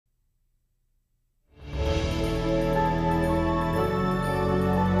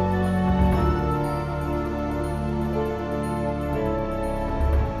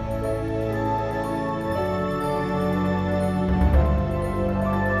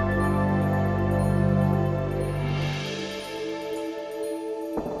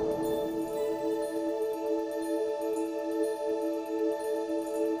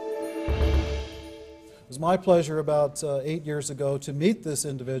my pleasure about 8 years ago to meet this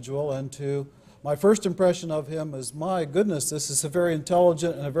individual, and my first impression of him is, my goodness, this is a very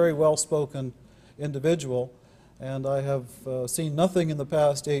intelligent and a very well-spoken individual, and I have seen nothing in the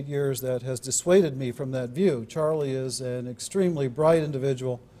past 8 years that has dissuaded me from that view. Charlie is an extremely bright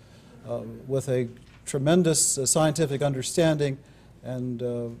individual with a tremendous scientific understanding and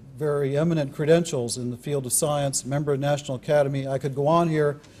very eminent credentials in the field of science, member of the National Academy. I could go on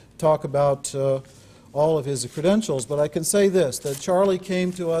here, talk about all of his credentials, but I can say this, that Charlie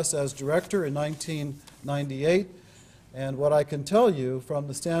came to us as director in 1998, and what I can tell you from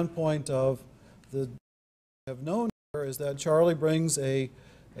the standpoint of the have known here is that Charlie brings a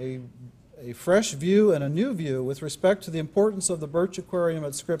fresh view and a new view with respect to the importance of the Birch Aquarium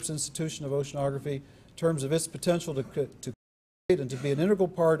at Scripps Institution of Oceanography in terms of its potential to create and to be an integral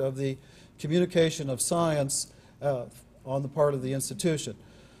part of the communication of science on the part of the institution.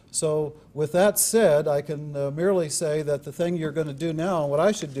 So with that said, I can merely say that the thing you're going to do now, and what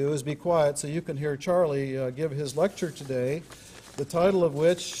I should do, is be quiet so you can hear Charlie give his lecture today, the title of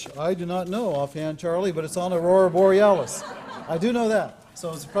which I do not know offhand, Charlie, but it's on Aurora Borealis. I do know that.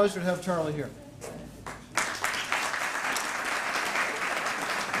 So it's a pleasure to have Charlie here.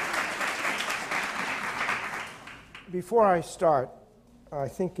 Before I start, I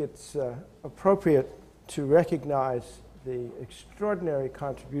think it's appropriate to recognize the extraordinary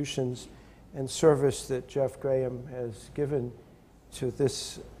contributions and service that Jeff Graham has given to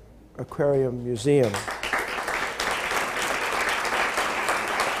this aquarium museum.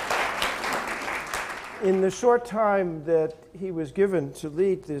 In the short time that he was given to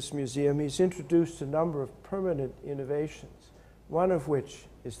lead this museum, he's introduced a number of permanent innovations, one of which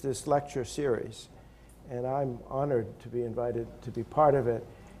is this lecture series. And I'm honored to be invited to be part of it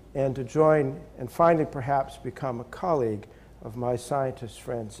and to join and finally perhaps become a colleague of my scientist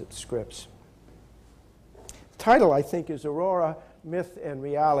friends at Scripps. The title, I think, is Aurora, Myth and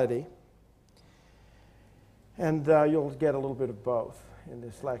Reality. And you'll get a little bit of both in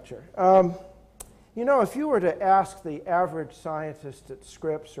this lecture. You know, if you were to ask the average scientist at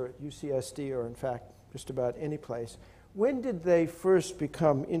Scripps or at UCSD, or in fact just about any place, when did they first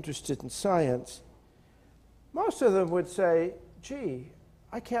become interested in science, most of them would say, gee,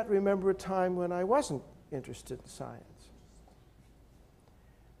 I can't remember a time when I wasn't interested in science.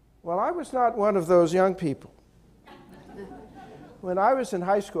 Well, I was not one of those young people. When I was in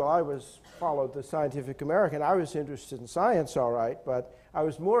high school, I followed the Scientific American. I was interested in science, all right, but I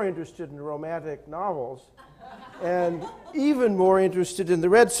was more interested in romantic novels and even more interested in the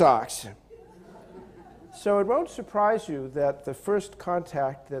Red Sox. So it won't surprise you that the first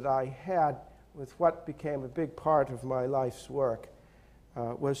contact that I had with what became a big part of my life's work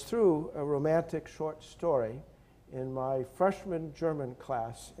was through a romantic short story in my freshman German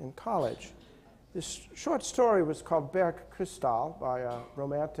class in college. This short story was called Bergkristall by a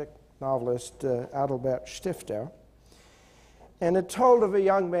romantic novelist, Adalbert Stifter. And it told of a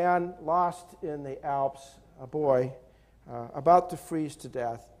young man lost in the Alps, a boy about to freeze to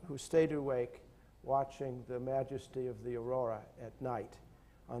death, who stayed awake watching the majesty of the aurora at night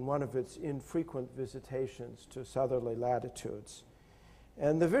on one of its infrequent visitations to southerly latitudes.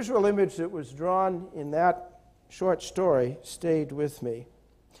 And the visual image that was drawn in that short story stayed with me.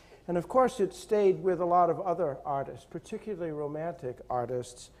 And of course, it stayed with a lot of other artists, particularly romantic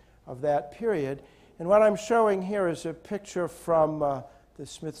artists of that period. And what I'm showing here is a picture from the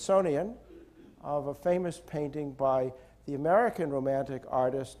Smithsonian of a famous painting by the American romantic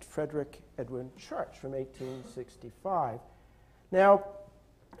artist Frederick Edwin Church from 1865. Now,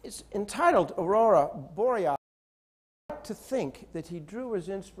 it's entitled Aurora Borealis. I like to think that he drew his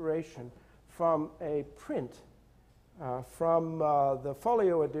inspiration from a print from the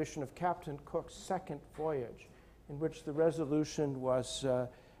folio edition of Captain Cook's Second Voyage, in which the Resolution was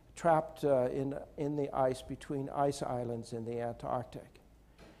trapped in the ice between ice islands in the Antarctic.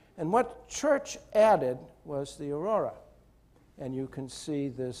 And what Church added was the aurora. And you can see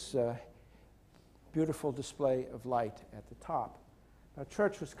this beautiful display of light at the top. Now,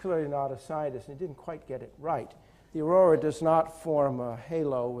 Church was clearly not a scientist, and he didn't quite get it right. The aurora does not form a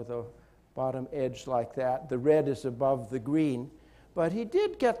halo with a bottom edge like that. The red is above the green. But he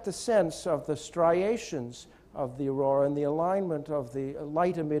did get the sense of the striations of the aurora and the alignment of the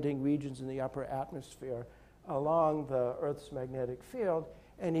light-emitting regions in the upper atmosphere along the Earth's magnetic field,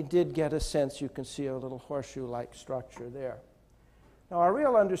 and he did get a sense, you can see a little horseshoe-like structure there. Now, our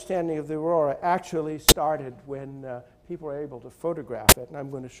real understanding of the aurora actually started when people were able to photograph it, and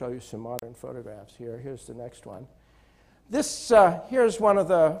I'm going to show you some modern photographs here. Here's the next one. This, here's one of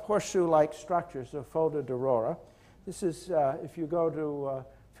the horseshoe-like structures of folded aurora. This is, if you go to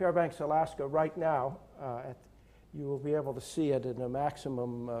Fairbanks, Alaska right now. You will be able to see it in a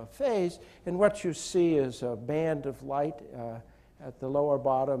maximum phase, and what you see is a band of light at the lower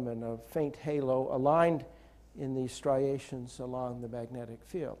bottom and a faint halo aligned in these striations along the magnetic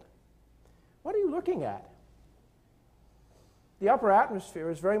field. What are you looking at? The upper atmosphere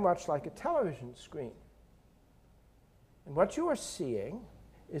is very much like a television screen. And what you are seeing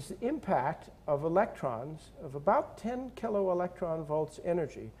is the impact of electrons of about 10 kiloelectron volts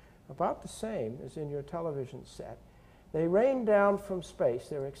energy, about the same as in your television set. They rain down from space,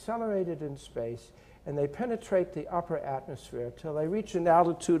 they're accelerated in space, and they penetrate the upper atmosphere till they reach an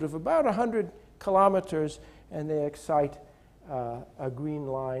altitude of about 100 kilometers, and they excite a green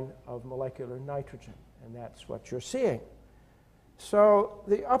line of molecular nitrogen, and that's what you're seeing. So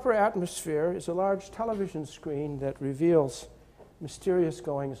the upper atmosphere is a large television screen that reveals mysterious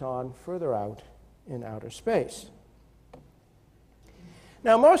goings-on further out in outer space.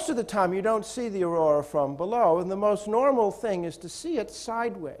 Now, most of the time you don't see the aurora from below, and the most normal thing is to see it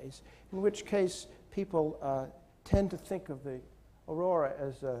sideways, in which case people tend to think of the aurora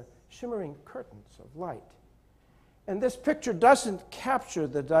as shimmering curtains of light. And this picture doesn't capture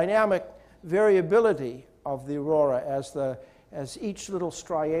the dynamic variability of the aurora as each little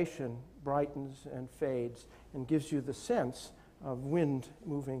striation brightens and fades and gives you the sense of wind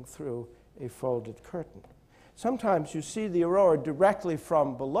moving through a folded curtain. Sometimes you see the aurora directly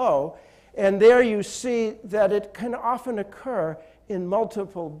from below, and there you see that it can often occur in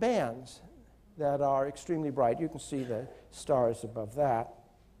multiple bands that are extremely bright. You can see the stars above that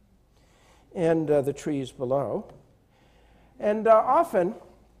and the trees below. And often,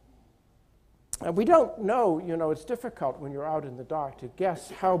 we don't know, it's difficult when you're out in the dark to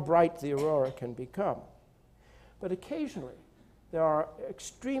guess how bright the aurora can become. But occasionally, there are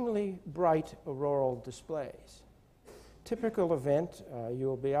extremely bright auroral displays. Typical event,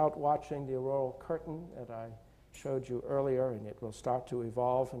 you'll be out watching the auroral curtain that I showed you earlier, and it will start to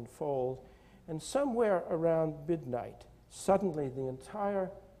evolve and fold. And somewhere around midnight, suddenly the entire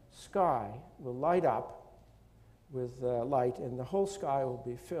sky will light up with light, and the whole sky will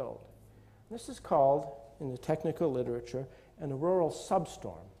be filled. This is called, in the technical literature, an auroral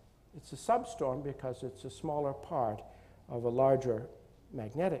substorm. It's a substorm because it's a smaller part of a larger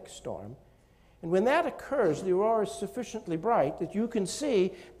magnetic storm. And when that occurs, the aurora is sufficiently bright that you can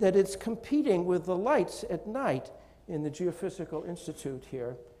see that it's competing with the lights at night in the Geophysical Institute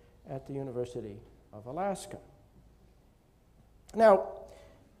here at the University of Alaska. Now,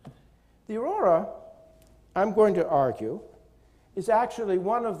 the aurora, I'm going to argue, is actually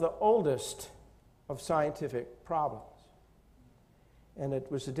one of the oldest of scientific problems. And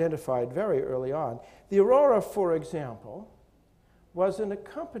it was identified very early on. The aurora, for example, was an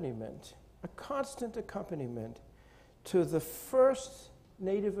accompaniment, a constant accompaniment to the first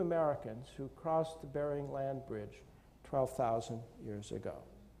Native Americans who crossed the Bering Land Bridge 12,000 years ago.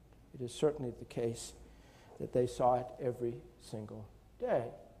 It is certainly the case that they saw it every single day.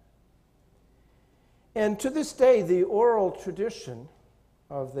 And to this day, the oral tradition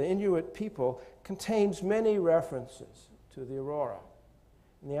of the Inuit people contains many references to the aurora.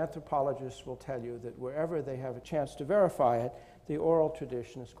 And the anthropologists will tell you that wherever they have a chance to verify it, the oral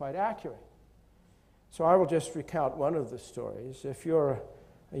tradition is quite accurate. So I will just recount one of the stories. If you're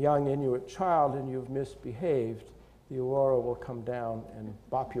a young Inuit child and you've misbehaved, the aurora will come down and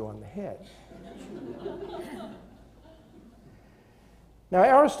bop you on the head. Now,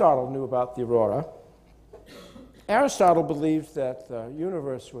 Aristotle knew about the aurora. Aristotle believed that the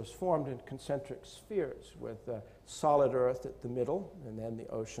universe was formed in concentric spheres with the solid Earth at the middle, and then the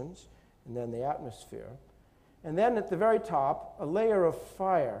oceans, and then the atmosphere. And then at the very top, a layer of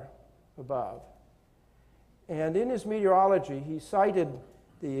fire above. And in his meteorology, he cited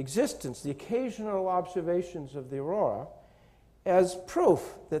the existence, the occasional observations of the aurora as proof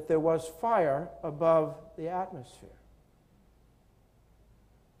that there was fire above the atmosphere.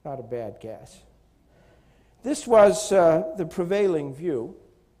 Not a bad guess. This was the prevailing view,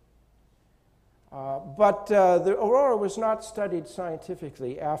 but the aurora was not studied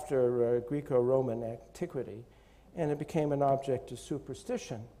scientifically after Greco-Roman antiquity, and it became an object of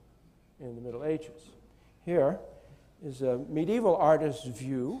superstition in the Middle Ages. Here is a medieval artist's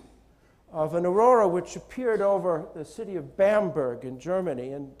view of an aurora which appeared over the city of Bamberg in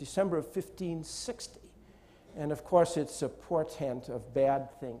Germany in December of 1560. And of course, it's a portent of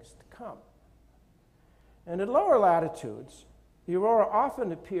bad things to come. And at lower latitudes, the aurora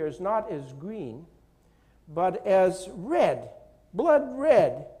often appears not as green, but as red, blood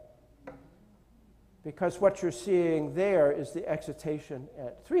red, because what you're seeing there is the excitation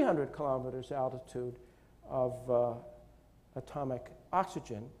at 300 kilometers altitude of atomic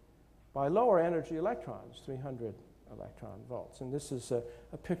oxygen by lower energy electrons, 300 electron volts. And this is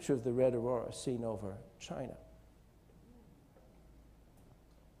a picture of the red aurora seen over China.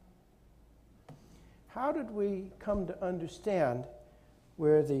 How did we come to understand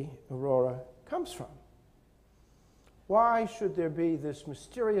where the aurora comes from? Why should there be this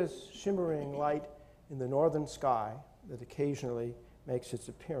mysterious shimmering light in the northern sky that occasionally makes its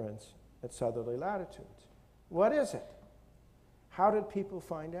appearance at southerly latitudes? What is it? How did people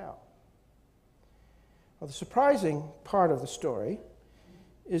find out? Well, the surprising part of the story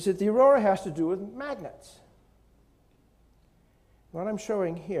is that the aurora has to do with magnets. What I'm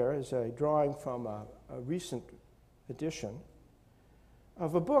showing here is a drawing from a recent edition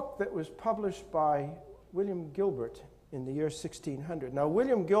of a book that was published by William Gilbert in the year 1600. Now,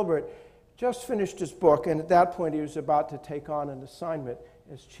 William Gilbert just finished his book, and at that point he was about to take on an assignment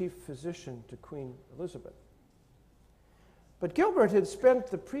as chief physician to Queen Elizabeth. But Gilbert had spent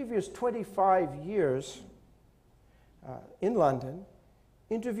the previous 25 years in London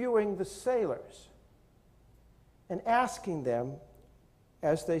interviewing the sailors and asking them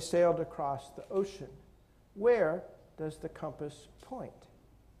as they sailed across the ocean, where does the compass point?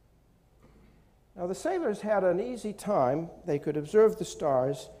 Now, the sailors had an easy time. They could observe the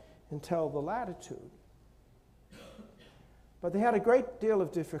stars and tell the latitude. But they had a great deal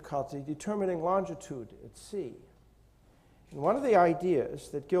of difficulty determining longitude at sea. And one of the ideas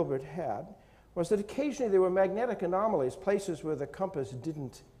that Gilbert had was that occasionally there were magnetic anomalies, places where the compass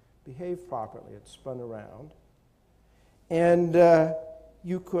didn't behave properly. It spun around. And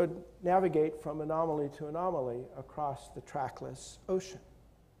you could navigate from anomaly to anomaly across the trackless ocean.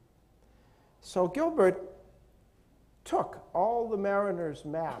 So Gilbert took all the mariners'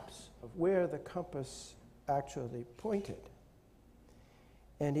 maps of where the compass actually pointed,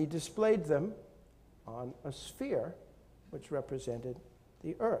 and he displayed them on a sphere which represented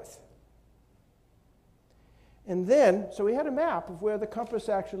the Earth. And then, so we had a map of where the compass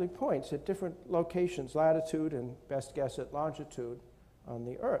actually points at different locations, latitude and best guess at longitude on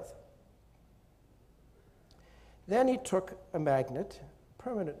the Earth. Then he took a magnet, a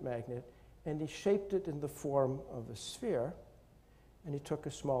permanent magnet, and he shaped it in the form of a sphere, and he took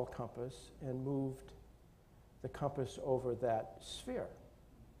a small compass and moved the compass over that sphere.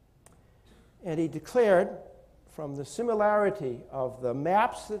 And he declared, from the similarity of the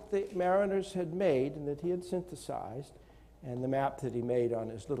maps that the mariners had made and that he had synthesized, and the map that he made on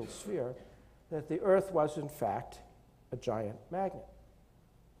his little sphere, that the Earth was in fact a giant magnet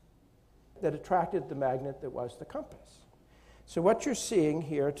that attracted the magnet that was the compass. So what you're seeing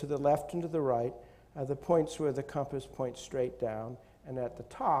here to the left and to the right are the points where the compass points straight down, and at the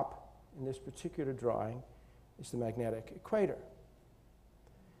top, in this particular drawing, is the magnetic equator.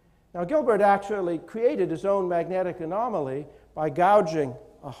 Now, Gilbert actually created his own magnetic anomaly by gouging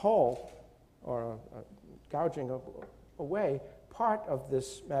a hole, or gouging away part of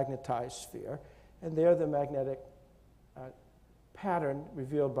this magnetized sphere, and there the magnetic pattern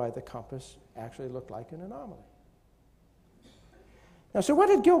revealed by the compass actually looked like an anomaly. Now, so what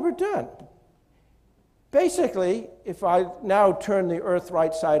had Gilbert done? Basically, if I now turn the Earth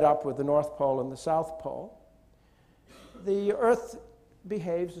right side up with the North Pole and the South Pole, the Earth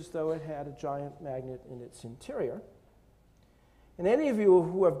behaves as though it had a giant magnet in its interior. And any of you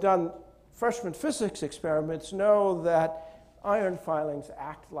who have done freshman physics experiments know that iron filings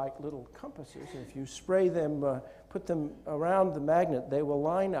act like little compasses. If you spray them, put them around the magnet, they will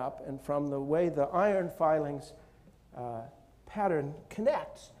line up, and from the way the iron filings pattern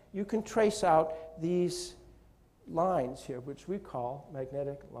connects, you can trace out these lines here, which we call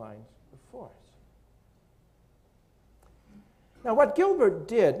magnetic lines of force. Now, what Gilbert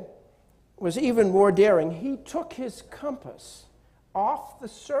did was even more daring. He took his compass off the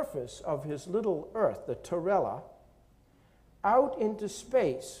surface of his little Earth, the Torella, out into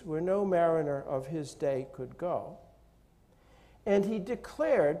space where no mariner of his day could go. And he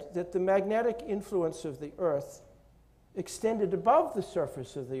declared that the magnetic influence of the Earth extended above the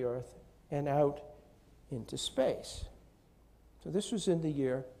surface of the Earth and out into space. So this was in the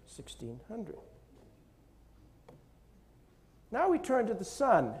year 1600. Now we turn to the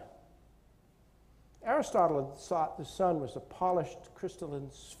sun. Aristotle had thought the sun was a polished crystalline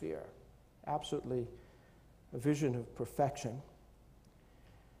sphere, absolutely a vision of perfection.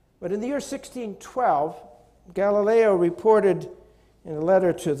 But in the year 1612, Galileo reported in a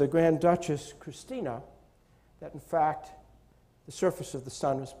letter to the Grand Duchess Christina that in fact the surface of the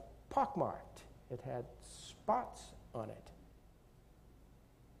sun was pockmarked. It had spots on it.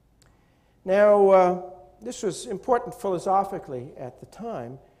 Now, this was important philosophically at the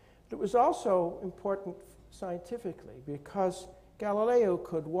time, but it was also important scientifically because Galileo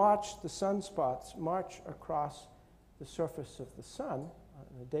could watch the sunspots march across the surface of the sun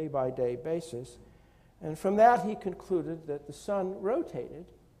on a day-by-day basis, and from that he concluded that the sun rotated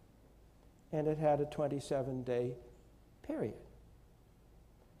and it had a 27-day period.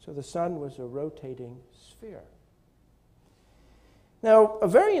 So the sun was a rotating sphere. Now, a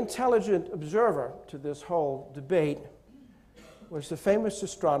very intelligent observer to this whole debate was the famous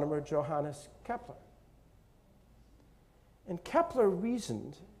astronomer Johannes Kepler. And Kepler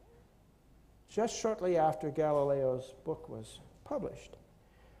reasoned, just shortly after Galileo's book was published,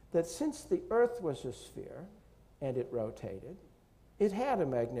 that since the Earth was a sphere and it rotated, it had a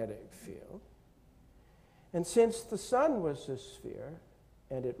magnetic field. And since the sun was a sphere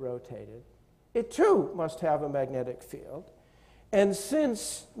and it rotated, it too must have a magnetic field. And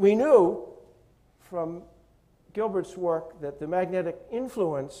since we knew from Gilbert's work that the magnetic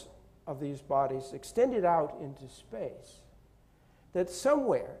influence of these bodies extended out into space, that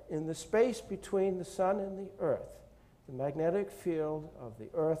somewhere in the space between the sun and the Earth, the magnetic field of the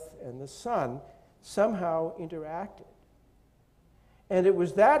Earth and the sun somehow interacted. And it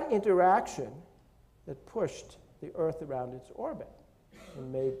was that interaction that pushed the Earth around its orbit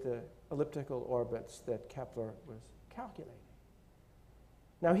and made the elliptical orbits that Kepler was calculating.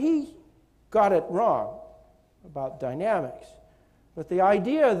 Now, he got it wrong about dynamics, but the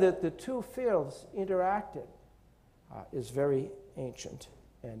idea that the two fields interacted is very ancient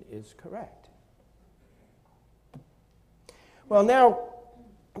and is correct. Well, now,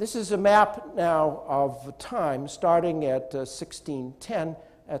 this is a map now of time starting at 1610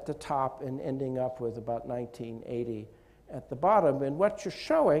 at the top and ending up with about 1980 at the bottom. And what you're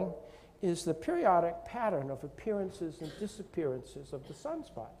showing is the periodic pattern of appearances and disappearances of the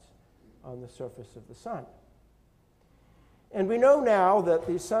sunspots on the surface of the sun. And we know now that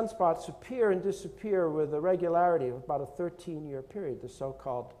these sunspots appear and disappear with a regularity of about a 13-year period, the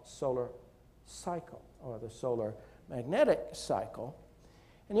so-called solar cycle, or the solar magnetic cycle.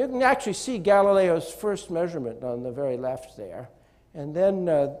 And you can actually see Galileo's first measurement on the very left there. And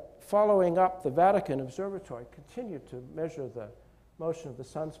then following up, the Vatican Observatory continued to measure the motion of the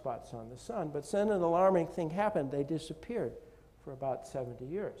sunspots on the sun. But then an alarming thing happened. They disappeared for about 70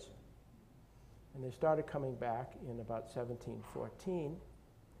 years. And they started coming back in about 1714.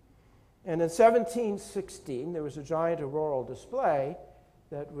 And in 1716, there was a giant auroral display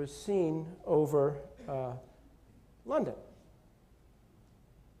that was seen over London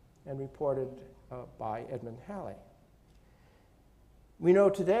and reported by Edmund Halley. We know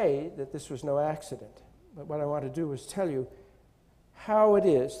today that this was no accident, but what I want to do is tell you how it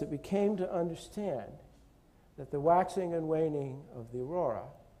is that we came to understand that the waxing and waning of the aurora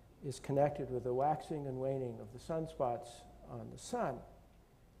is connected with the waxing and waning of the sunspots on the sun.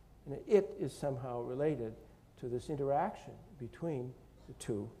 And it is somehow related to this interaction between the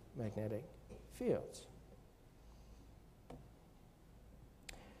two magnetic fields.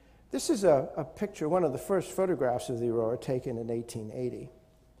 This is a picture, one of the first photographs of the aurora taken in 1880.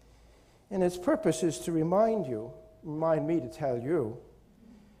 And its purpose is to remind me to tell you,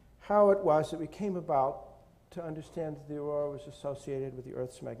 how it was that we came about to understand that the aurora was associated with the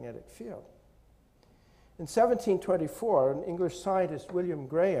Earth's magnetic field. In 1724, an English scientist, William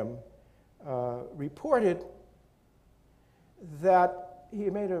Graham, reported that he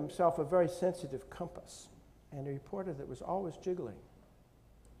made himself a very sensitive compass, and he reported that it was always jiggling.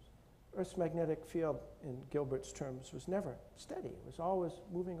 Earth's magnetic field, in Gilbert's terms, was never steady. It was always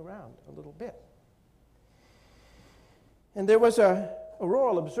moving around a little bit. And there was an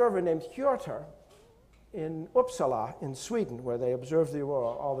auroral observer named Hjorter in Uppsala in Sweden, where they observed the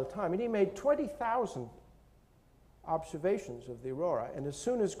aurora all the time. And he made 20,000 observations of the aurora. And as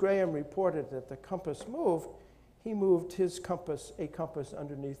soon as Graham reported that the compass moved, he moved his compass, a compass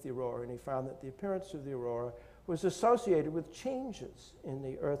underneath the aurora, and he found that the appearance of the aurora was associated with changes in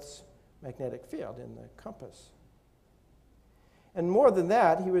the Earth's magnetic field in the compass. And more than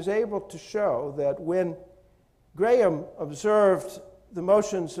that, he was able to show that when Graham observed the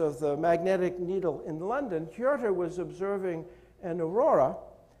motions of the magnetic needle in London, Hjorter was observing an aurora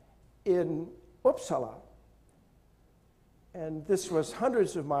in Uppsala. And this was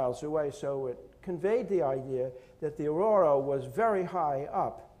hundreds of miles away, so it conveyed the idea that the aurora was very high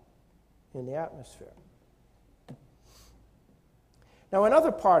up in the atmosphere. Now,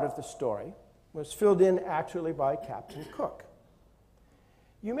 another part of the story was filled in actually by Captain Cook.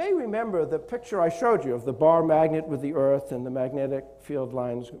 You may remember the picture I showed you of the bar magnet with the Earth and the magnetic field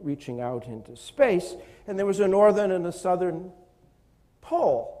lines reaching out into space, and there was a northern and a southern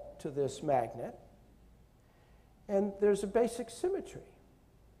pole to this magnet, and there's a basic symmetry.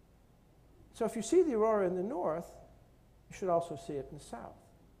 So if you see the aurora in the north, you should also see it in the south.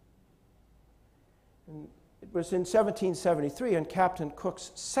 And it was in 1773, on Captain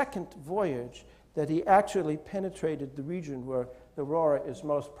Cook's second voyage, that he actually penetrated the region where the aurora is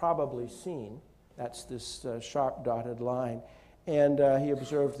most probably seen. That's this sharp dotted line. And he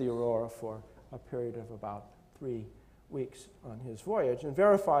observed the aurora for a period of about 3 weeks on his voyage and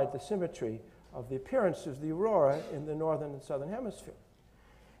verified the symmetry of the appearance of the aurora in the northern and southern hemisphere.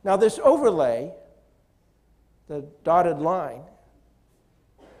 Now this overlay, the dotted line,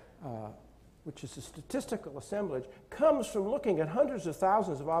 which is a statistical assemblage, comes from looking at hundreds of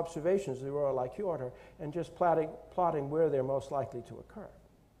thousands of observations of the aurora Lycaeota and just plotting where they're most likely to occur.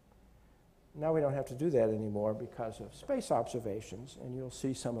 Now we don't have to do that anymore because of space observations, and you'll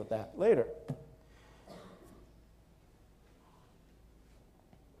see some of that later.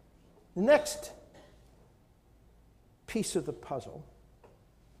 The next piece of the puzzle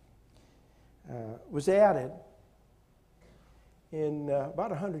was added in about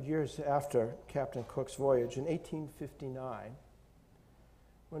 100 years after Captain Cook's voyage, in 1859,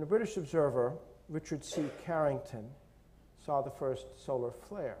 when a British observer, Richard C. Carrington, saw the first solar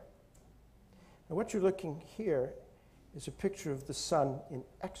flare. Now what you're looking here is a picture of the sun in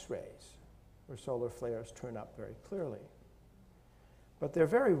X-rays, where solar flares turn up very clearly. But they're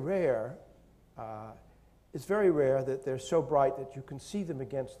very rare. It's very rare that they're so bright that you can see them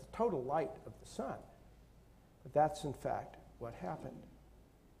against the total light of the sun. But that's, in fact, what happened.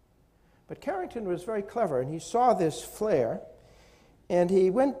 But Carrington was very clever, and he saw this flare, and he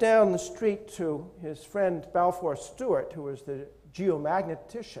went down the street to his friend Balfour Stewart, who was the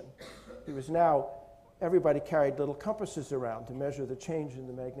geomagnetician. He was now, everybody carried little compasses around to measure the change in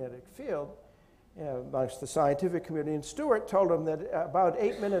the magnetic field amongst the scientific community. And Stewart told him that about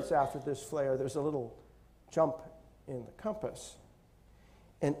 8 minutes after this flare, there's a little jump in the compass.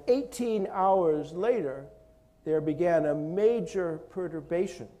 And 18 hours later, there began a major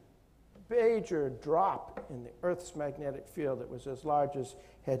perturbation, a major drop in the Earth's magnetic field that was as large as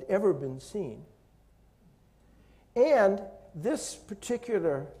had ever been seen. And this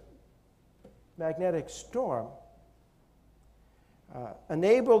particular magnetic storm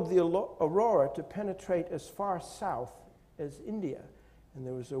enabled the aurora to penetrate as far south as India. And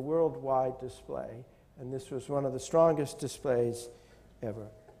there was a worldwide display, and this was one of the strongest displays ever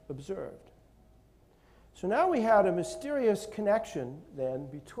observed. So now we had a mysterious connection then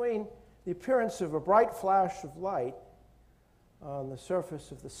between the appearance of a bright flash of light on the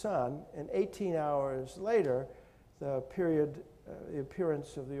surface of the sun, and 18 hours later, the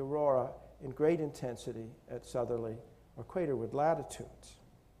appearance of the aurora in great intensity at southerly or equatorward latitudes.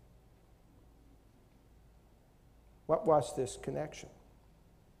 What was this connection?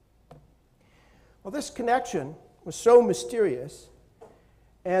 Well, this connection was so mysterious,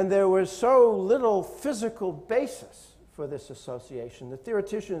 and there was so little physical basis for this association that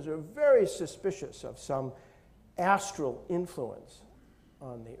theoreticians are very suspicious of some astral influence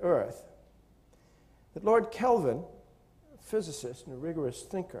on the Earth, that Lord Kelvin, a physicist and a rigorous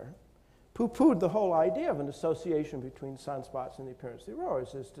thinker, pooh-poohed the whole idea of an association between sunspots and the appearance of the aurora.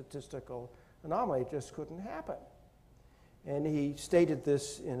 It's a statistical anomaly. It just couldn't happen. And he stated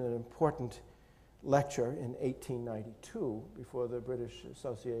this in an important lecture in 1892 before the British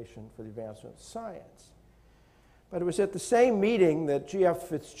Association for the Advancement of Science. But it was at the same meeting that G.F.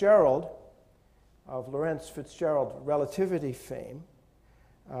 Fitzgerald, of Lorentz Fitzgerald relativity fame,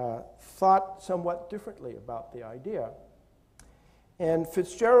 thought somewhat differently about the idea. And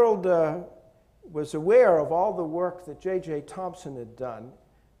Fitzgerald was aware of all the work that J.J. Thomson had done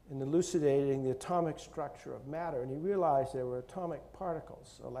in elucidating the atomic structure of matter, and he realized there were atomic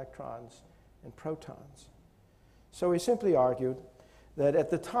particles, electrons and protons. So he simply argued that at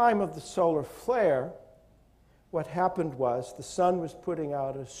the time of the solar flare, what happened was the sun was putting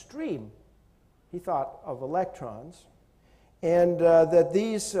out a stream, he thought, of electrons, and that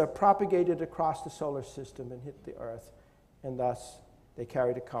these propagated across the solar system and hit the Earth, and thus they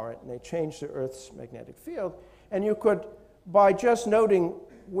carried a current, and they changed the Earth's magnetic field. And you could, by just noting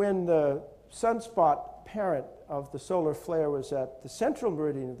when the sunspot parent of the solar flare was at the central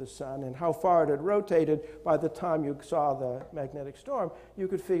meridian of the sun and how far it had rotated by the time you saw the magnetic storm, you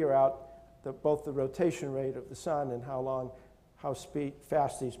could figure out both the rotation rate of the sun and how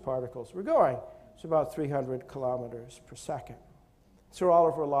fast these particles were going. It's about 300 kilometers per second. Sir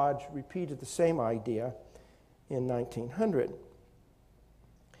Oliver Lodge repeated the same idea in 1900.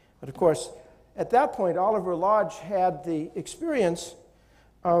 But of course, at that point, Oliver Lodge had the experience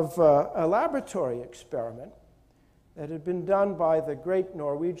of a laboratory experiment that had been done by the great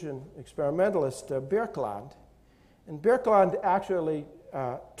Norwegian experimentalist Birkeland. And Birkeland actually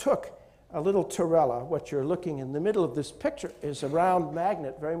took a little Torella. What you're looking in the middle of this picture is a round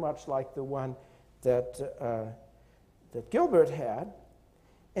magnet, very much like the one that, that Gilbert had.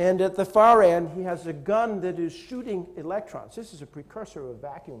 And at the far end, he has a gun that is shooting electrons. This is a precursor of a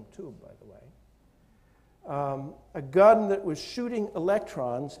vacuum tube, by the way. A gun that was shooting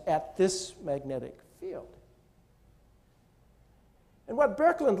electrons at this magnetic field. And what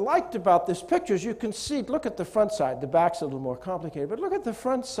Birkeland liked about this picture is you can see, look at the front side. The back's a little more complicated, but look at the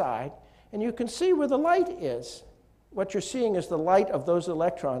front side, and you can see where the light is. What you're seeing is the light of those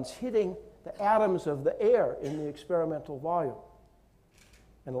electrons hitting the atoms of the air in the experimental volume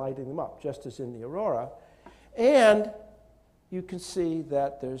and lighting them up, just as in the aurora. And you can see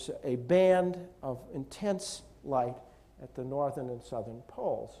that there's a band of intense light at the northern and southern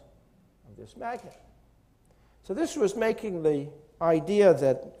poles of this magnet. So this was making the idea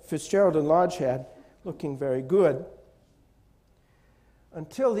that Fitzgerald and Lodge had looking very good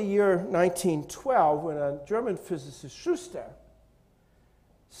until the year 1912, when a German physicist, Schuster,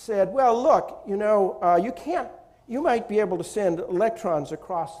 said, well, look, you know, you might be able to send electrons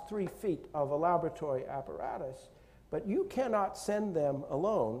across 3 feet of a laboratory apparatus, but you cannot send them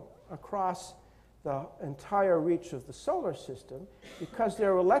alone across the entire reach of the solar system because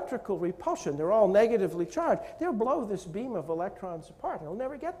their electrical repulsion, they're all negatively charged. They'll blow this beam of electrons apart. They'll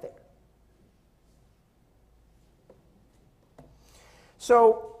never get there.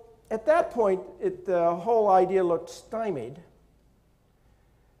 So at that point, the whole idea looked stymied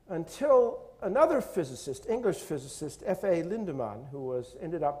until another physicist, English physicist, F.A. Lindemann, who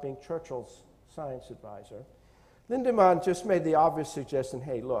ended up being Churchill's science advisor. Lindemann just made the obvious suggestion,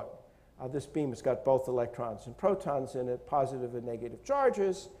 hey, look, this beam has got both electrons and protons in it, positive and negative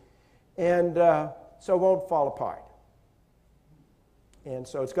charges, and so it won't fall apart. And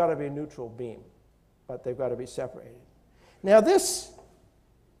so it's got to be a neutral beam, but they've got to be separated. Now this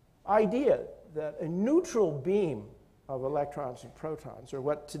idea that a neutral beam of electrons and protons, or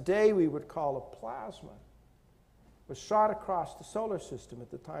what today we would call a plasma, was shot across the solar system at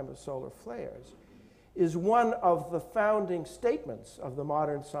the time of solar flares, is one of the founding statements of the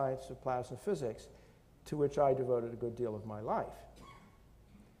modern science of plasma physics, to which I devoted a good deal of my life.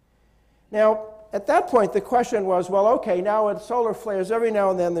 Now, at that point, the question was, well, okay, now at solar flares, every now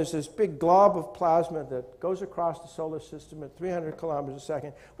and then there's this big glob of plasma that goes across the solar system at 300 kilometers a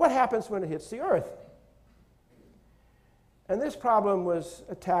second. What happens when it hits the Earth? And this problem was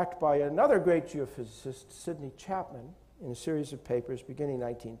attacked by another great geophysicist, Sidney Chapman, in a series of papers beginning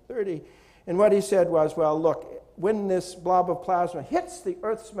 1930. And what he said was, well, look, when this blob of plasma hits the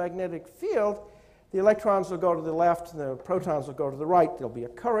Earth's magnetic field, the electrons will go to the left and the protons will go to the right. There'll be a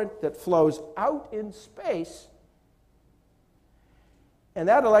current that flows out in space, and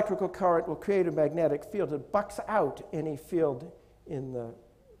that electrical current will create a magnetic field that bucks out any field in the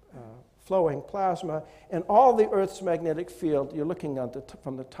flowing plasma, and all the Earth's magnetic field, you're looking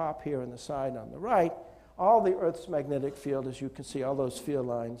from the top here and the side on the right, all the Earth's magnetic field, as you can see, all those field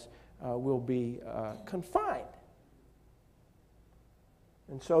lines, will be confined.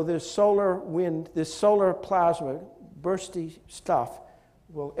 And so this solar wind, this solar plasma, bursty stuff,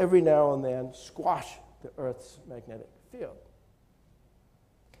 will every now and then squash the Earth's magnetic field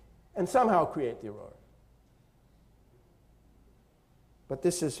and somehow create the aurora. But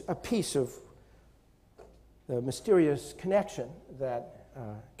this is a piece of the mysterious connection that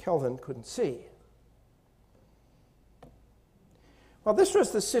Kelvin couldn't see. Well, this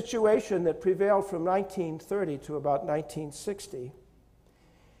was the situation that prevailed from 1930 to about 1960.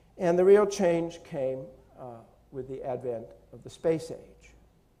 And the real change came with the advent of the space age.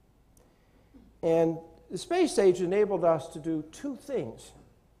 And the space age enabled us to do two things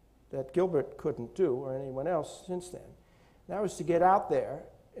that Gilbert couldn't do, or anyone else since then. And that was to get out there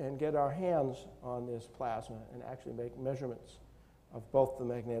and get our hands on this plasma and actually make measurements of both the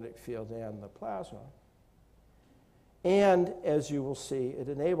magnetic field and the plasma. And as you will see, it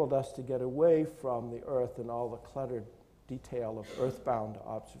enabled us to get away from the Earth and all the cluttered detail of earthbound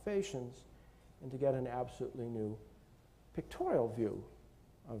observations and to get an absolutely new pictorial view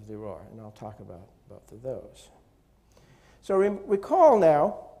of the aurora. And I'll talk about both of those. So recall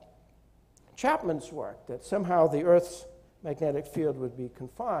now Chapman's work, that somehow the Earth's magnetic field would be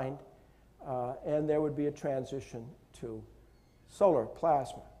confined and there would be a transition to solar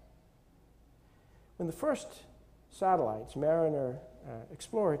plasma. When the first satellites, Mariner,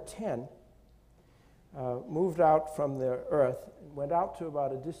 Explorer 10, moved out from the Earth and went out to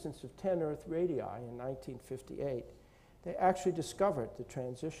about a distance of 10 Earth radii in 1958, they actually discovered the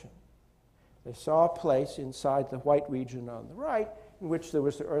transition. They saw a place inside the white region on the right in which there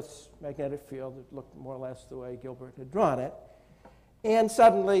was the Earth's magnetic field that looked more or less the way Gilbert had drawn it. And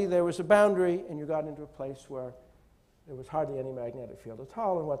suddenly there was a boundary, and you got into a place where there was hardly any magnetic field at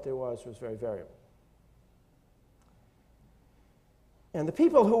all, and what there was very variable. And the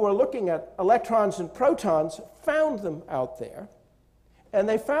people who were looking at electrons and protons found them out there. And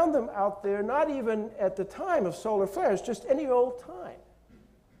they found them out there not even at the time of solar flares, just any old time.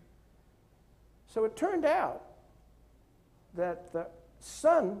 So it turned out that the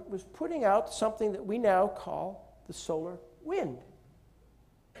sun was putting out something that we now call the solar wind.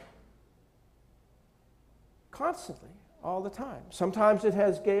 Constantly, all the time. Sometimes it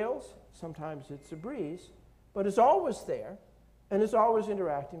has gales, sometimes it's a breeze, but it's always there, and it's always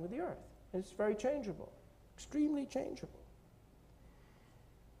interacting with the Earth. And it's very changeable, extremely changeable.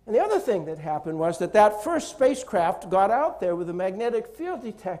 And the other thing that happened was that first spacecraft got out there with a magnetic field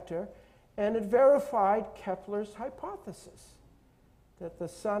detector, and it verified Kepler's hypothesis that the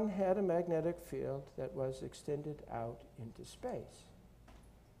sun had a magnetic field that was extended out into space.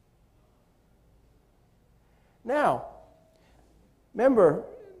 Now, remember,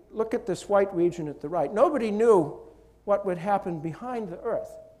 look at this white region at the right. Nobody knew what would happen behind the Earth.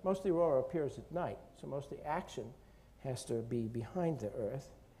 Most of the aurora appears at night, so most of the action has to be behind the Earth.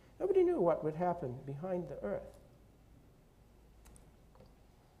 Nobody knew what would happen behind the Earth.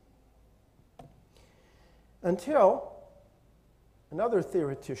 Until another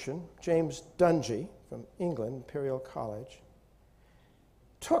theoretician, James Dungy from England, Imperial College,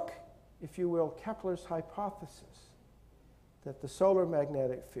 took, if you will, Kepler's hypothesis that the solar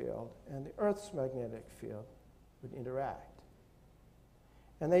magnetic field and the Earth's magnetic field would interact.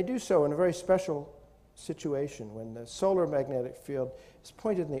 And they do so in a very special situation when the solar magnetic field is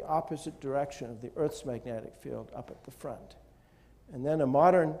pointed in the opposite direction of the Earth's magnetic field up at the front. And then a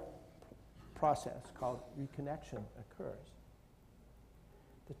modern process called reconnection occurs.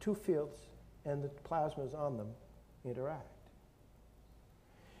 The two fields and the plasmas on them interact.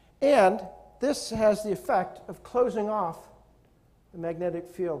 And this has the effect of closing off the magnetic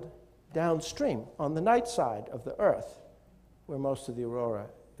field downstream on the night side of the Earth, where most of the aurora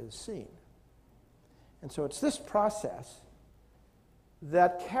is seen. And so it's this process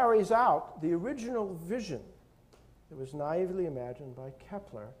that carries out the original vision that was naively imagined by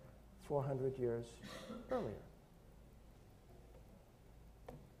Kepler 400 years earlier.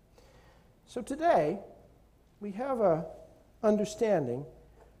 So today, we have an understanding,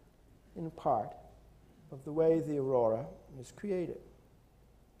 in part, of the way the aurora is created.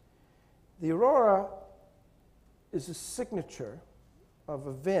 The aurora is a signature of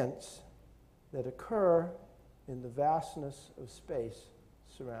events that occur in the vastness of space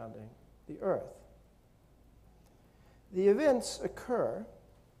surrounding the Earth. The events occur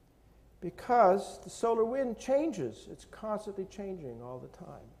because the solar wind changes. It's constantly changing all the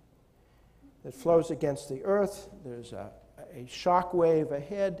time. It flows against the Earth. There's a shock wave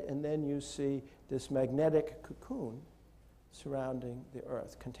ahead, and then you see this magnetic cocoon surrounding the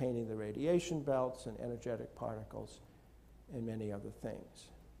Earth, containing the radiation belts and energetic particles and many other things.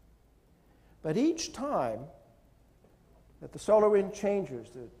 But each time that the solar wind changes,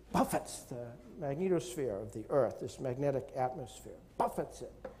 it buffets the magnetosphere of the Earth, this magnetic atmosphere, buffets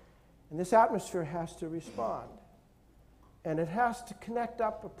it. And this atmosphere has to respond. And it has to connect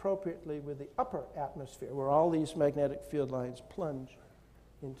up appropriately with the upper atmosphere, where all these magnetic field lines plunge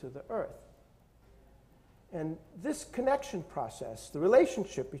into the Earth. And this connection process, the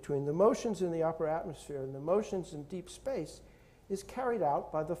relationship between the motions in the upper atmosphere and the motions in deep space, is carried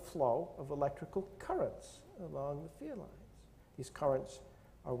out by the flow of electrical currents along the field lines. These currents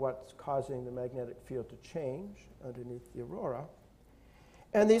are what's causing the magnetic field to change underneath the aurora.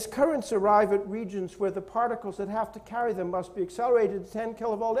 And these currents arrive at regions where the particles that have to carry them must be accelerated to 10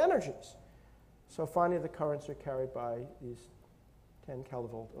 kilovolt energies. So finally, the currents are carried by these 10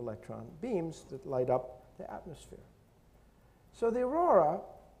 kilovolt electron beams that light up the atmosphere. So the aurora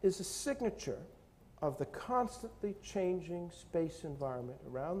is a signature of the constantly changing space environment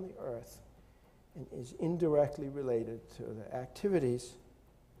around the Earth and is indirectly related to the activities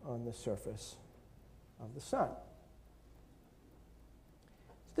on the surface of the sun.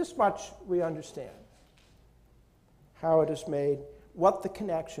 This much we understand, how it is made, what the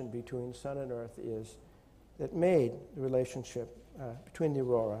connection between sun and Earth is that made the relationship between the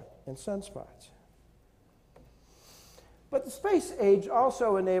aurora and sunspots. But the space age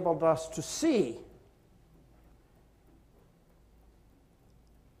also enabled us to see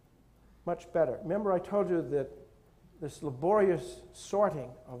much better. Remember I told you that this laborious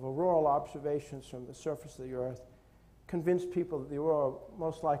sorting of auroral observations from the surface of the Earth convinced people that the aurora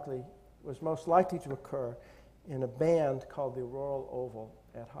was most likely to occur in a band called the auroral oval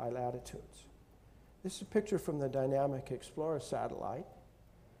at high latitudes. This is a picture from the Dynamic Explorer satellite.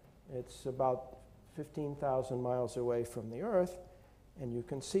 It's about 15,000 miles away from the Earth, and you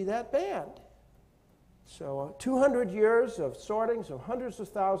can see that band. So 200 years of sortings of hundreds of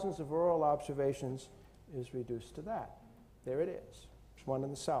thousands of auroral observations is reduced to that. There it is. There's one in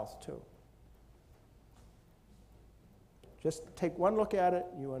the south, too. Just take one look at it,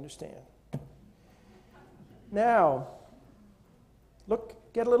 you understand. Now,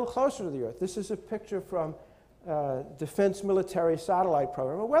 get a little closer to the Earth. This is a picture from Defense Military Satellite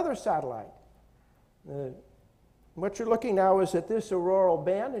Program, a weather satellite. What you're looking now is at this auroral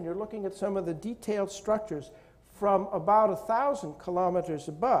band, and you're looking at some of the detailed structures from about 1,000 kilometers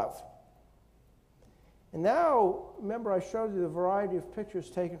above. And now, remember I showed you the variety of pictures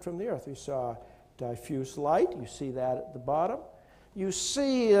taken from the Earth. We saw diffuse light. You see that at the bottom. You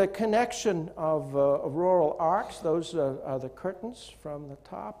see a connection of auroral arcs. Those are the curtains from the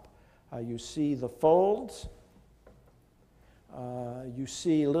top. You see the folds. You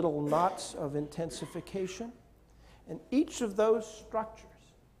see little knots of intensification. And each of those structures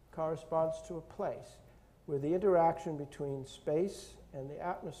corresponds to a place where the interaction between space and the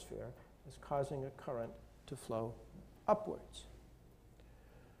atmosphere is causing a current to flow upwards.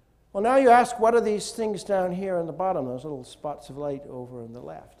 Well, now you ask, what are these things down here in the bottom, those little spots of light over on the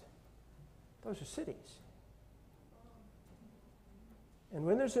left? Those are cities. And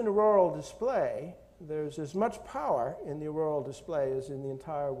when there's an auroral display, there's as much power in the auroral display as in the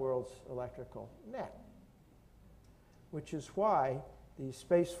entire world's electrical net, which is why these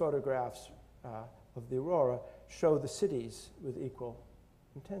space photographs of the aurora show the cities with equal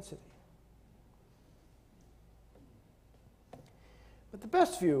intensity. But the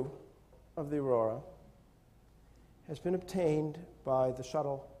best view of the aurora has been obtained by the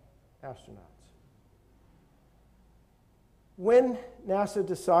shuttle astronauts. When NASA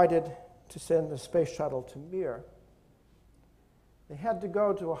decided to send the space shuttle to Mir, they had to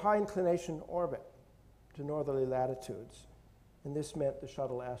go to a high inclination orbit to northerly latitudes, and this meant the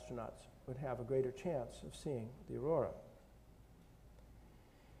shuttle astronauts would have a greater chance of seeing the aurora.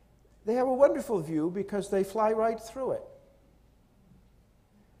 They have a wonderful view because they fly right through it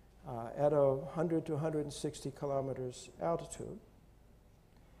at 100 to 160 kilometers altitude,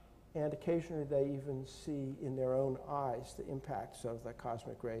 and occasionally they even see in their own eyes the impacts of the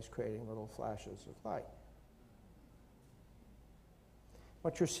cosmic rays creating little flashes of light.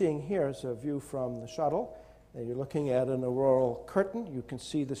 What you're seeing here is a view from the shuttle. And you're looking at an auroral curtain. You can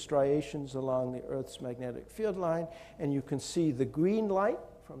see the striations along the Earth's magnetic field line, and you can see the green light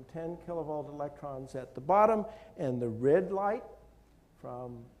from 10 kilovolt electrons at the bottom, and the red light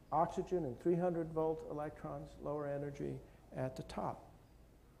from oxygen and 300 volt electrons, lower energy, at the top.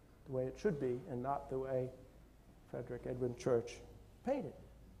 The way it should be, and not the way Frederick Edwin Church painted.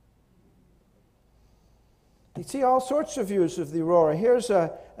 You see all sorts of views of the aurora. Here's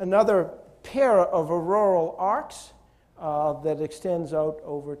another pair of auroral arcs that extends out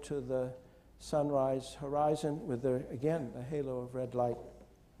over to the sunrise horizon with, again, a halo of red light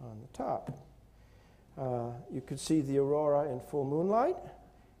on the top. You can see the aurora in full moonlight,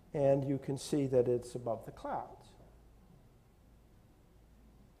 and you can see that it's above the clouds.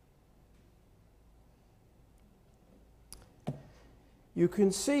 You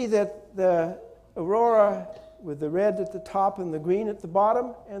can see that the aurora with the red at the top and the green at the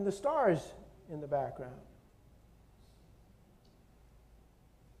bottom, and the stars in the background.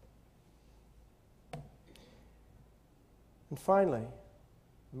 And finally,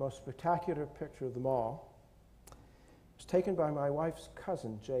 the most spectacular picture of them all was taken by my wife's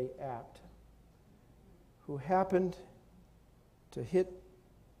cousin, Jay Apt, who happened to hit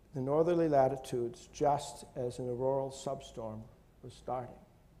the northerly latitudes just as an auroral substorm was starting.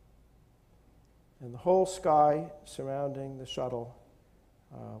 And the whole sky surrounding the shuttle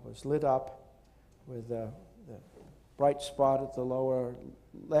was lit up with the bright spot at the lower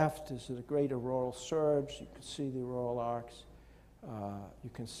left is a great auroral surge. You can see the auroral arcs. You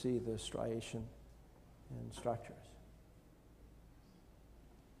can see the striation and structures.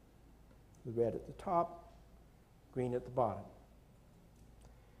 The red at the top, green at the bottom.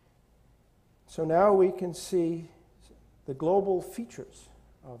 So now we can see the global features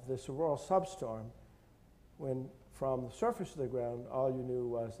of this auroral substorm when from the surface of the ground all you knew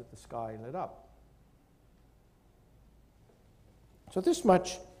was that the sky lit up. So this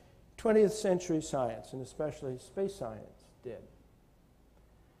much 20th century science, and especially space science, did.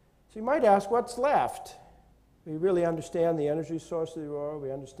 So you might ask, what's left? We really understand the energy source of the aurora.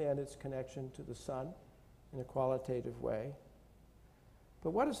 We understand its connection to the sun in a qualitative way. But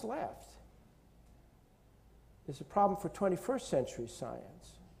what is left is a problem for 21st century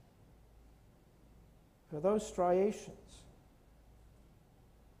science. those striations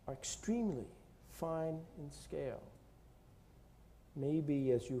are extremely fine in scale.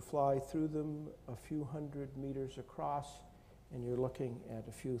 Maybe as you fly through them a few hundred meters across, and you're looking at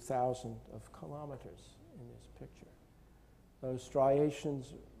a few thousand of kilometers in this picture. Those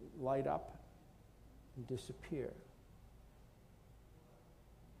striations light up and disappear.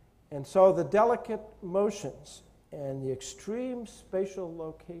 And so the delicate motions and the extreme spatial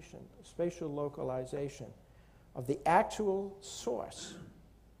location, spatial localization of the actual source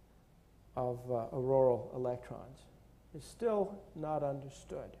of auroral electrons is still not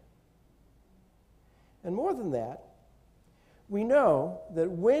understood. And more than that, we know that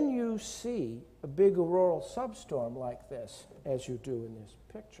when you see a big auroral substorm like this, as you do in this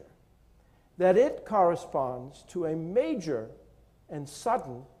picture, that it corresponds to a major and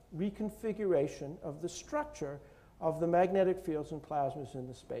sudden reconfiguration of the structure of the magnetic fields and plasmas in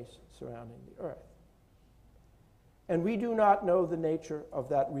the space surrounding the Earth. And we do not know the nature of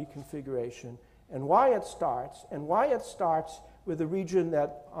that reconfiguration and why it starts with a region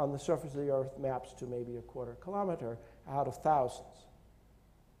that on the surface of the Earth maps to maybe a quarter kilometer out of thousands.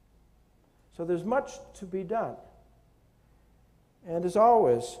 So there's much to be done. And as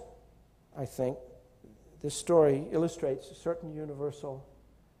always, I think, this story illustrates certain universal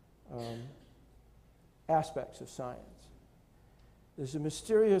aspects of science. There's a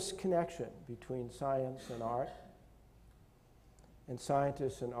mysterious connection between science and art, and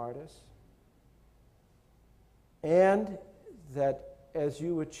scientists and artists, and that as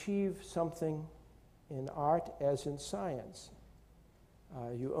you achieve something in art as in science,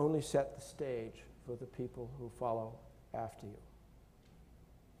 you only set the stage for the people who follow after you.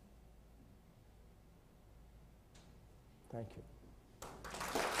 Thank you.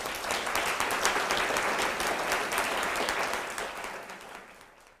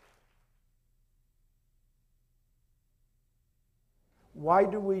 Why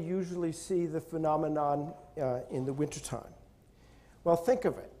do we usually see the phenomenon in the wintertime? Well, think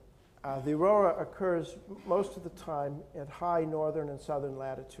of it. The aurora occurs most of the time at high northern and southern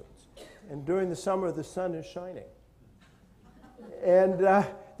latitudes. And during the summer, the sun is shining. And the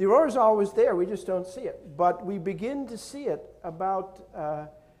aurora is always there. We just don't see it. But we begin to see it about,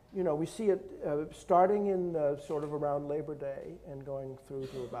 we see it starting in sort of around Labor Day and going through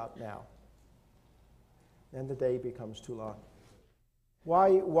to about now. And the day becomes too long.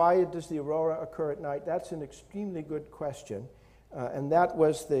 Why does the aurora occur at night? That's an extremely good question. And that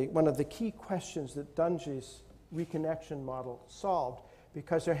was one of the key questions that Dungy's reconnection model solved,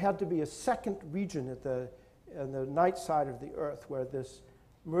 because there had to be a second region on the night side of the Earth where this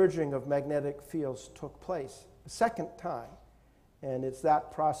merging of magnetic fields took place a second time. And it's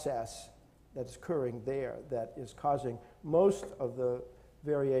that process that's occurring there that is causing most of the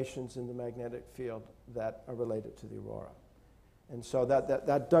variations in the magnetic field that are related to the aurora. And so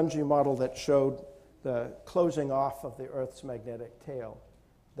that Dungy model that showed the closing off of the Earth's magnetic tail,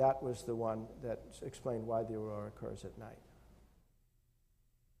 that was the one that explained why the aurora occurs at night.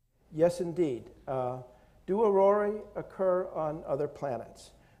 Yes, indeed. Do aurorae occur on other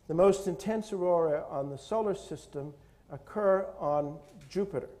planets? The most intense aurora on the solar system occur on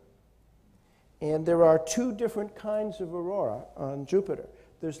Jupiter. And there are two different kinds of aurora on Jupiter.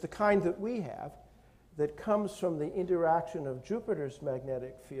 There's the kind that we have, that comes from the interaction of Jupiter's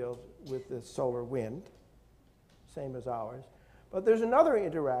magnetic field with the solar wind, same as ours. But there's another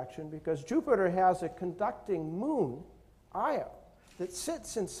interaction because Jupiter has a conducting moon, Io, that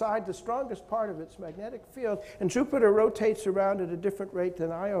sits inside the strongest part of its magnetic field, and Jupiter rotates around at a different rate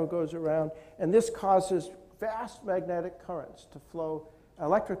than Io goes around, and this causes vast magnetic currents to flow,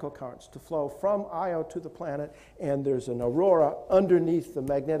 electrical currents to flow from Io to the planet, and there's an aurora underneath the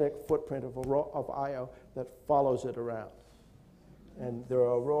magnetic footprint of Io that follows it around. And there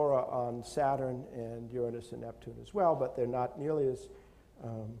are aurora on Saturn and Uranus and Neptune as well, but they're not nearly as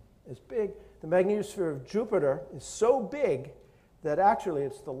big. The magnetosphere of Jupiter is so big that actually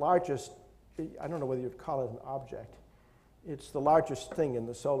it's the largest, I don't know whether you'd call it an object, it's the largest thing in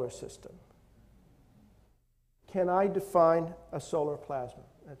the solar system. Can I define a solar plasma?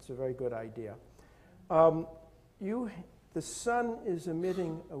 That's a very good idea. The sun is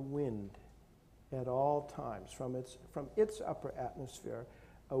emitting a wind at all times. From its upper atmosphere,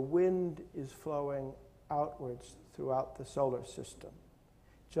 a wind is flowing outwards throughout the solar system.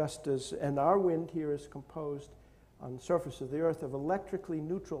 And our wind here is composed on the surface of the Earth of electrically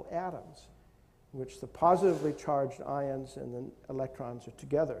neutral atoms, in which the positively charged ions and the electrons are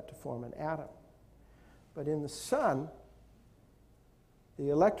together to form an atom. But in the sun, the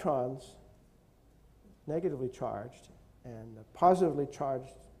electrons, negatively charged, and the positively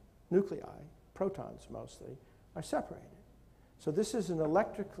charged nuclei, protons mostly, are separated. So this is an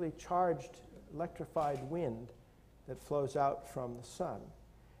electrically charged, electrified wind that flows out from the sun.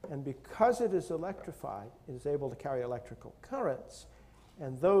 And because it is electrified, it is able to carry electrical currents,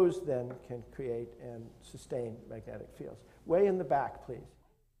 and those then can create and sustain magnetic fields. Way in the back, please.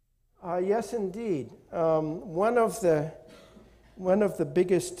 Yes, indeed. One of the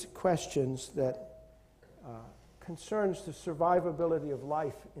biggest questions that concerns the survivability of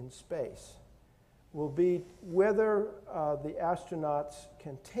life in space will be whether the astronauts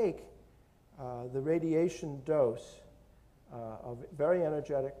can take the radiation dose of very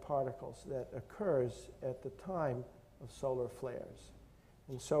energetic particles that occurs at the time of solar flares.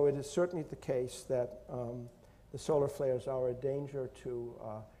 And so it is certainly the case that the solar flares are a danger to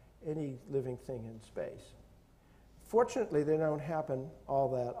any living thing in space. Fortunately, they don't happen all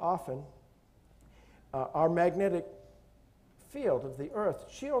that often. Our magnetic field of the Earth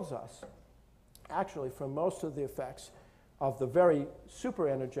shields us, actually, from most of the effects of the very super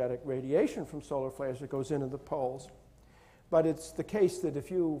energetic radiation from solar flares that goes into the poles. But it's the case that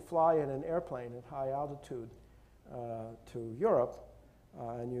if you fly in an airplane at high altitude to Europe,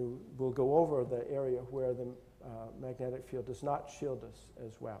 and you will go over the area where the magnetic field does not shield us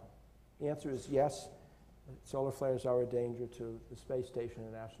as well. The answer is yes, solar flares are a danger to the space station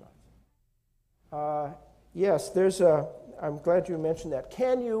and astronauts. Yes, I'm glad you mentioned that.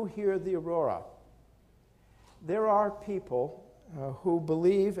 Can you hear the aurora? There are people who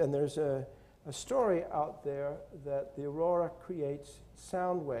believe, and there's a story out there, that the aurora creates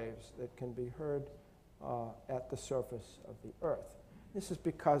sound waves that can be heard at the surface of the Earth. This is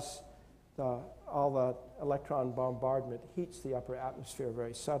because all the electron bombardment heats the upper atmosphere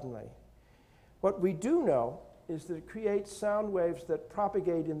very suddenly. What we do know is that it creates sound waves that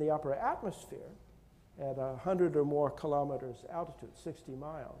propagate in the upper atmosphere at 100 or more kilometers altitude, 60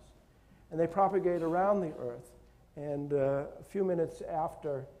 miles. And they propagate around the Earth, and a few minutes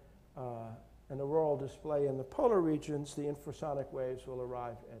after an auroral display in the polar regions, the infrasonic waves will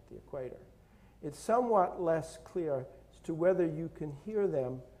arrive at the equator. It's somewhat less clear as to whether you can hear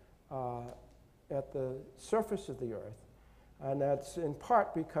them at the surface of the Earth, and that's in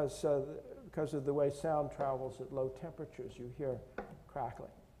part because of the way sound travels at low temperatures. You hear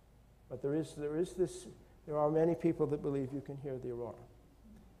crackling. But there are many people that believe you can hear the aurora.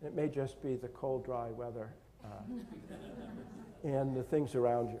 It may just be the cold, dry weather and the things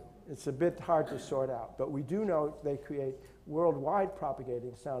around you. It's a bit hard to sort out, but we do know they create worldwide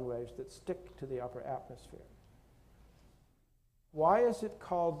propagating sound waves that stick to the upper atmosphere. Why is it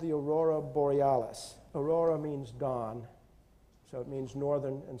called the Aurora Borealis? Aurora means dawn, so it means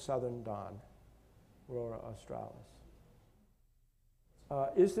northern and southern dawn. Aurora Australis.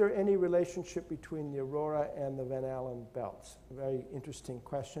 Is there any relationship between the aurora and the Van Allen belts? A very interesting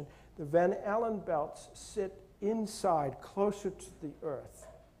question. The Van Allen belts sit inside, closer to the Earth,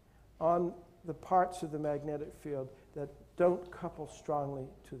 on the parts of the magnetic field that don't couple strongly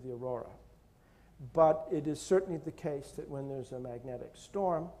to the aurora. But it is certainly the case that when there's a magnetic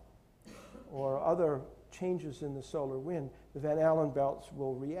storm or other changes in the solar wind, the Van Allen belts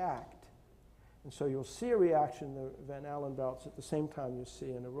will react. And so you'll see a reaction in the Van Allen belts at the same time you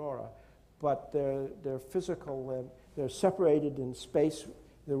see an aurora. But they're physical, they're separated in space.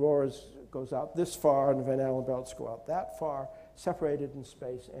 The aurora goes out this far, and the Van Allen belts go out that far, separated in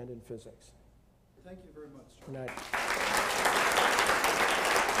space and in physics. Thank you very much. Good night.